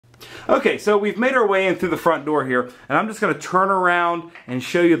Okay, so we've made our way in through the front door here, and I'm just going to turn around and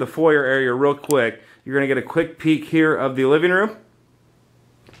show you the foyer area real quick. You're going to get a quick peek here of the living room,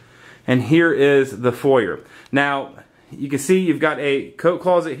 and here is the foyer. Now, you can see you've got a coat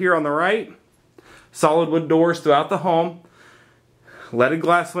closet here on the right, solid wood doors throughout the home, leaded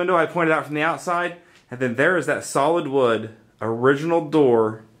glass window I pointed out from the outside, and then there is that solid wood original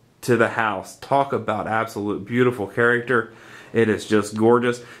door to the house. Talk about absolute beautiful character. It is just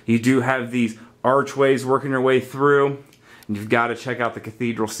gorgeous. You do have these archways working your way through, and you've got to check out the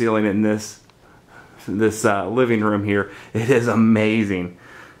cathedral ceiling in this living room here. It is amazing.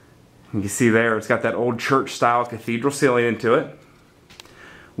 You can see there, it's got that old church style cathedral ceiling into it.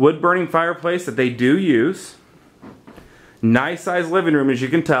 Wood burning fireplace that they do use. Nice sized living room, as you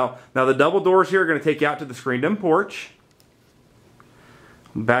can tell. Now the double doors here are going to take you out to the screened-in porch.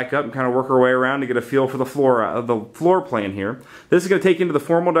 Back up and kind of work our way around to get a feel for the floor plan here. This is going to take you into the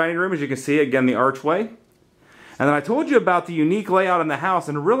formal dining room, as you can see, again, the archway. And then I told you about the unique layout in the house,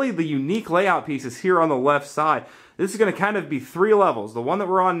 and really the unique layout piece is here on the left side. This is going to kind of be 3 levels. The one that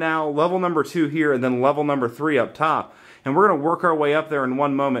we're on now, level number 2 here, and then level number 3 up top. And we're going to work our way up there in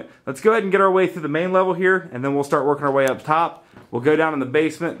one moment. Let's go ahead and get our way through the main level here, and then we'll start working our way up top. We'll go down in the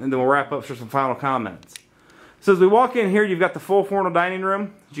basement, and then we'll wrap up for some final comments. So as we walk in here, you've got the full formal dining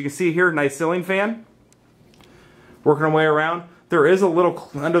room. As you can see here, nice ceiling fan. Working our way around. There is a little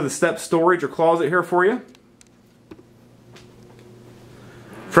under the step storage or closet here for you.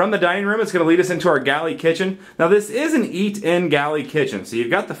 From the dining room, it's going to lead us into our galley kitchen. Now this is an eat-in galley kitchen. So you've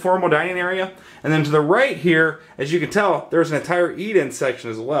got the formal dining area, and then to the right here, as you can tell, there's an entire eat-in section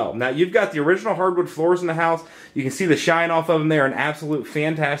as well. Now you've got the original hardwood floors in the house. You can see the shine off of them. They are in absolute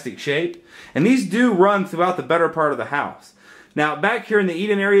fantastic shape. And these do run throughout the better part of the house. Now back here in the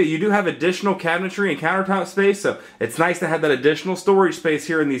eat-in area, you do have additional cabinetry and countertop space, so it's nice to have that additional storage space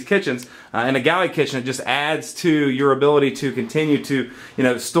here in these kitchens. In a galley kitchen, it just adds to your ability to continue to,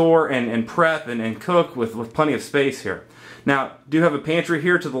 store and prep and cook with plenty of space here. Now, do have a pantry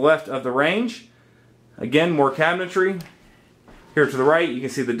here to the left of the range. Again, more cabinetry. Here to the right, you can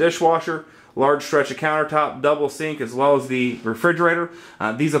see the dishwasher, large stretch of countertop, double sink, as well as the refrigerator.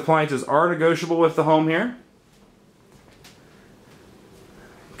 These appliances are negotiable with the home here.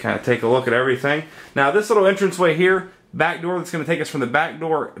 Kind of take a look at everything. Now this little entranceway here, back door that's going to take us from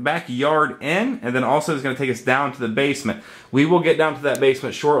the backyard in, and then also is going to take us down to the basement. We will get down to that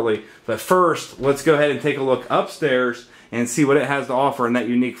basement shortly, but first let's go ahead and take a look upstairs and see what it has to offer in that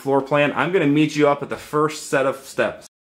unique floor plan. I'm going to meet you up at the first set of steps.